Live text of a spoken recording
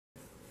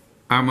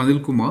I'm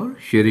Anil Kumar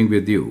sharing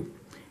with you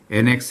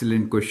an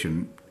excellent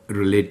question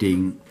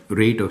relating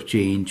rate of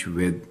change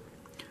with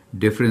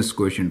difference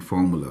quotient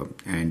formula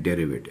and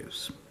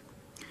derivatives.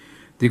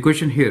 The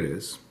question here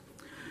is,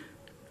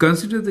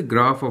 consider the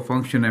graph of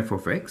function f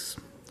of x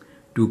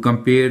to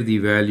compare the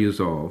values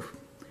of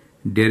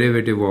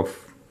derivative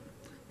of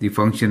the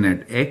function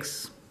at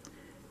x,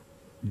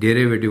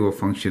 derivative of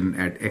function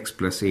at x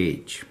plus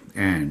h,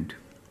 and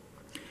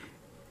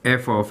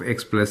f of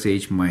x plus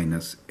h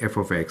minus f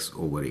of x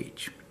over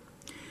h.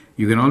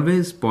 You can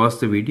always pause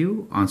the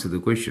video, answer the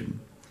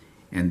question,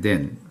 and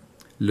then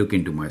look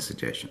into my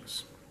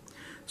suggestions.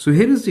 So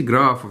here is the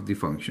graph of the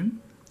function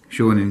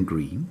shown in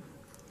green.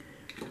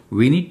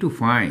 We need to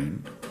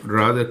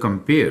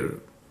compare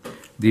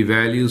the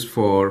values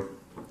for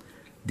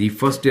the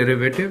first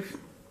derivative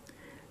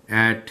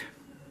at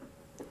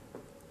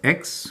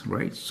x,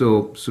 right?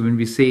 So when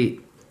we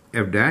say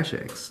f dash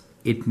x,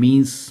 it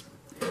means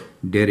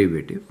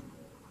derivative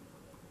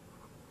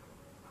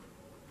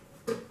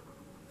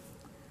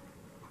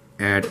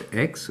at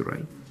x,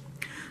 right?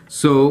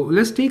 So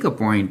let's take a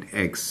point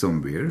x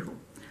somewhere.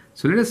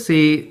 So let us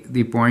say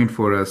the point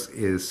for us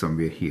is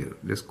somewhere here.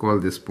 Let's call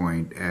this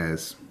point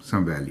as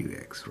some value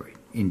x, right?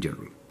 In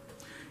general,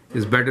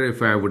 it's better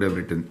if I would have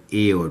written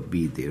a or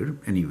b there.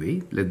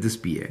 Anyway, let this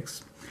be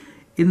x.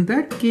 In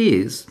that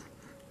case,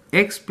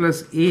 x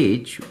plus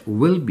h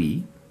will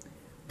be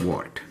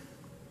what?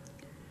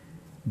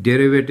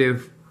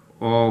 Derivative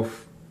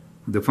of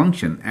the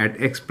function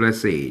at x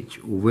plus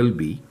h will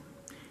be,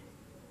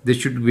 this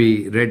should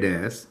be read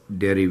as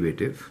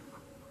derivative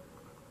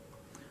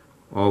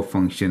of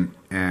function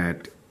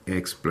at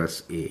x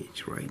plus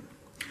h, right?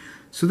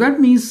 So that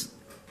means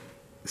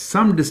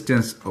some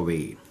distance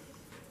away.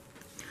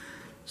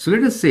 So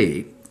let us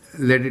say,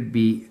 let it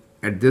be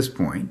at this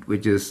point,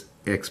 which is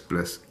x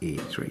plus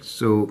h, right?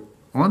 So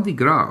on the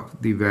graph,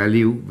 the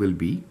value will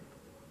be,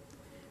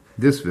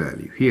 this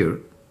value here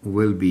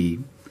will be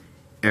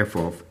f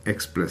of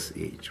x plus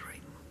h,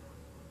 right?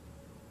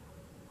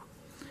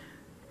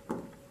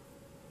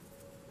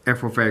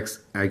 F of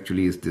x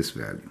actually is this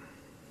value.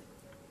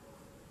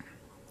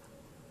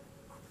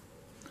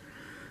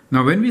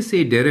 Now when we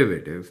say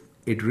derivative,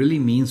 it really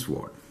means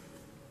what?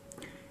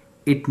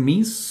 It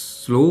means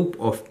slope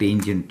of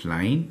tangent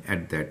line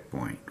at that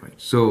point, right?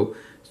 So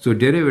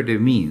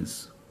derivative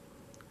means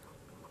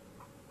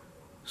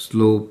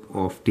slope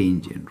of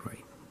tangent, right?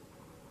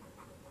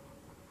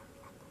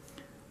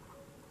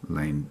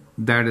 Line,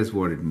 that is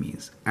what it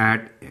means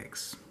at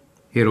x.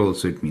 Here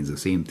also it means the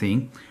same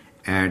thing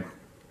at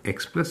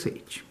x plus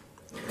h.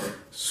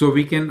 So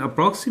we can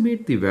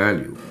approximate the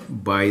value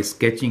by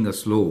sketching a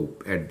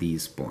slope at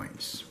these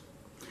points.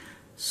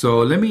 So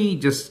let me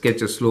just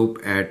sketch a slope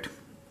at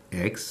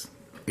x.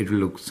 It will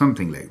look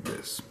something like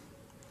this.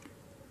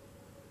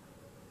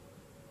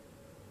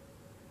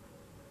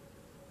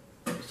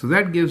 So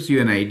that gives you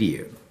an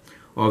idea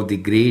of the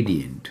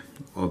gradient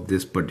of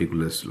this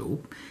particular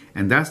slope,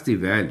 and that's the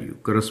value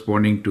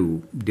corresponding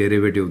to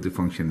derivative of the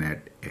function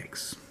at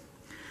x.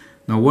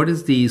 Now what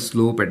is the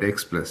slope at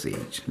x plus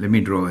h? Let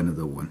me draw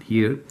another one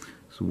here.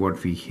 So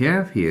what we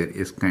have here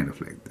is kind of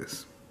like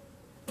this.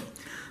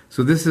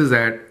 So this is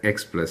at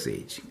x plus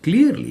h.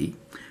 Clearly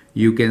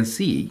you can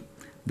see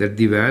that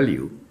the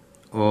value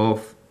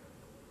of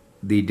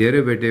the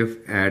derivative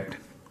at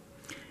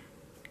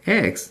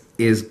x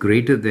is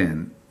greater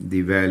than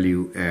the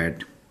value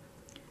at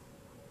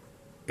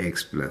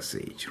x plus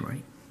h,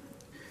 right?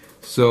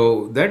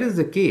 So that is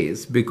the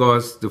case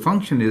because the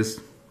function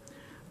is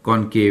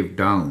concave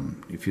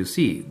down. If you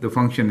see, the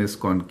function is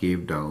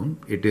concave down.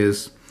 It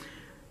is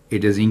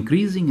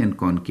increasing and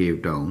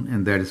concave down,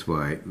 and that is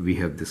why we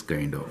have this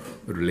kind of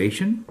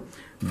relation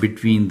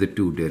between the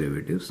two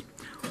derivatives.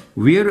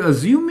 We are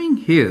assuming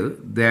here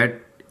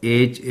that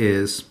h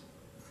is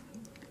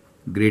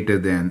greater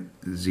than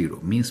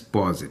 0, means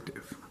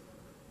positive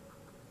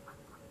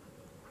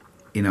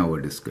in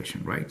our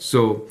discussion, right?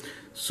 So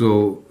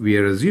we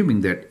are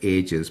assuming that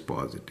h is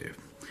positive.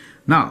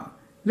 Now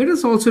let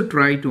us also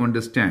try to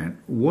understand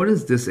what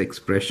is this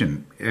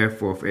expression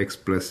f of x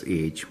plus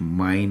h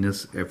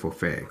minus f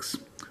of x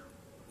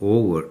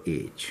over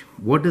h.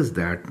 What does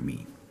that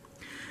mean?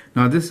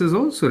 Now this is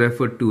also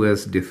referred to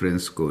as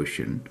difference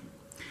quotient.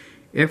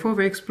 F of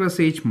x plus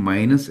h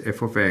minus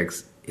f of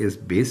x is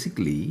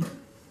basically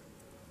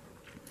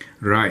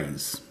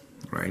rise,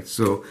 right?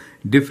 So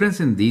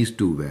difference in these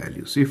two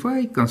values. So if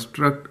I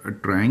construct a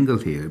triangle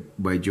here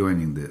by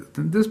joining this,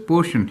 then this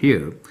portion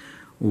here,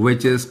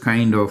 which is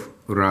kind of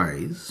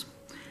rise,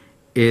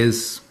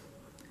 is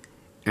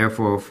f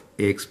of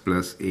x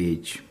plus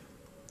h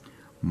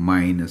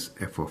minus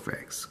f of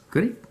x,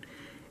 correct?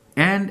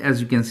 And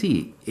as you can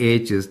see,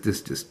 h is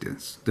this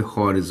distance, the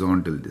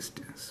horizontal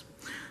distance.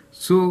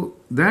 So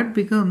that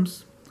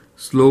becomes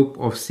slope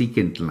of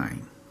secant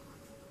line.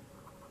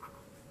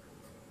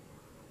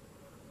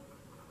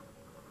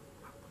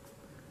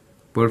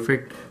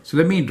 Perfect. So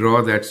let me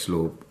draw that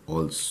slope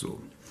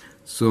also.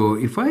 So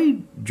if I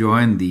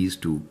join these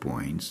 2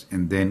 points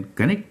and then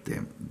connect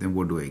them, then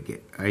what do I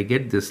get? I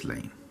get this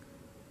line.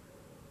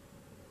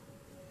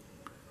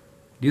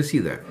 Do you see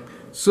that?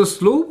 So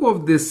slope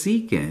of this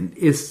secant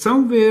is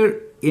somewhere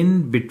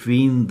in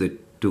between the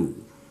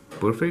two.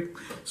 Perfect.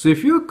 So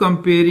if you are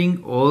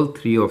comparing all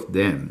three of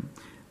them,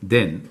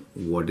 then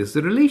what is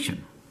the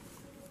relation?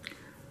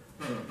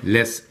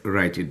 Let's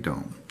write it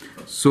down.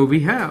 So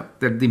we have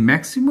that the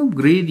maximum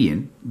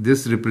gradient,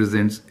 this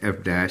represents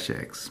f dash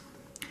x.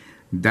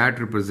 That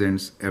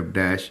represents f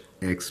dash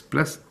x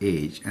plus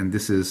h, and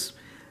this is,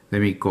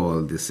 let me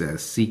call this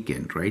as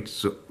secant, right?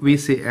 So we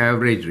say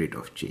average rate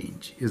of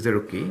change. Is that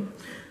okay?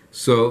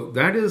 So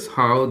that is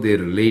how they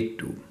relate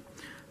to.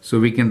 So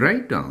we can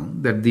write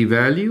down that the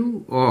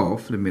value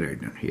of, let me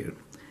write down here,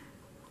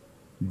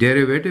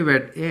 derivative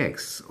at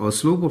x or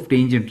slope of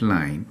tangent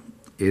line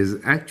is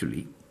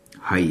actually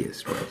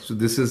highest, right? So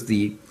this is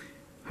the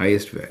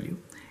highest value.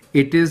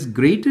 It is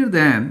greater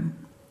than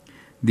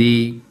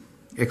the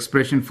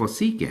expression for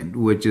secant,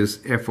 which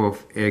is f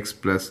of x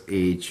plus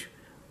h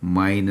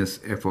minus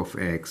f of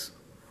x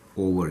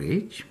over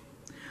h,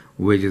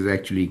 which is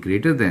actually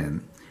greater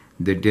than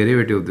the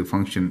derivative of the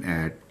function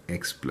at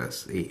x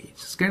plus h.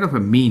 It's kind of a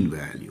mean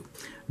value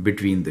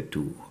between the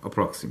two,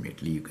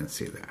 approximately, you can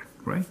say that,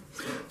 right?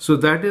 So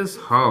that is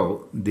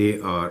how they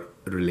are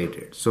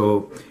related.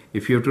 So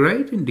if you have to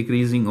write in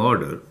decreasing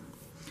order,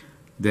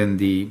 then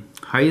the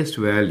highest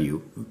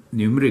value,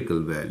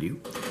 numerical value,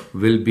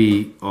 will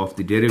be of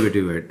the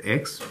derivative at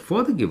x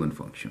for the given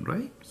function,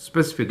 right?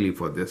 Specifically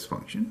for this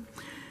function,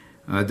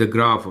 the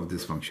graph of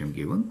this function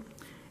given,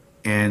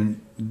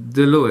 and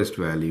the lowest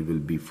value will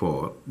be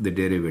for the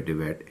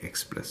derivative at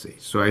x plus h.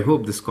 So I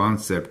hope this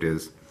concept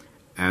is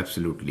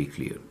absolutely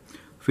clear.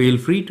 Feel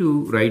free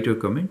to write your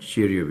comments,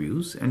 share your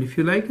views, and if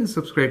you like and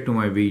subscribe to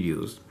my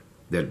videos,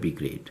 that'll be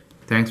great.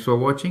 Thanks for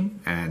watching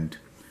and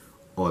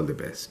all the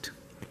best.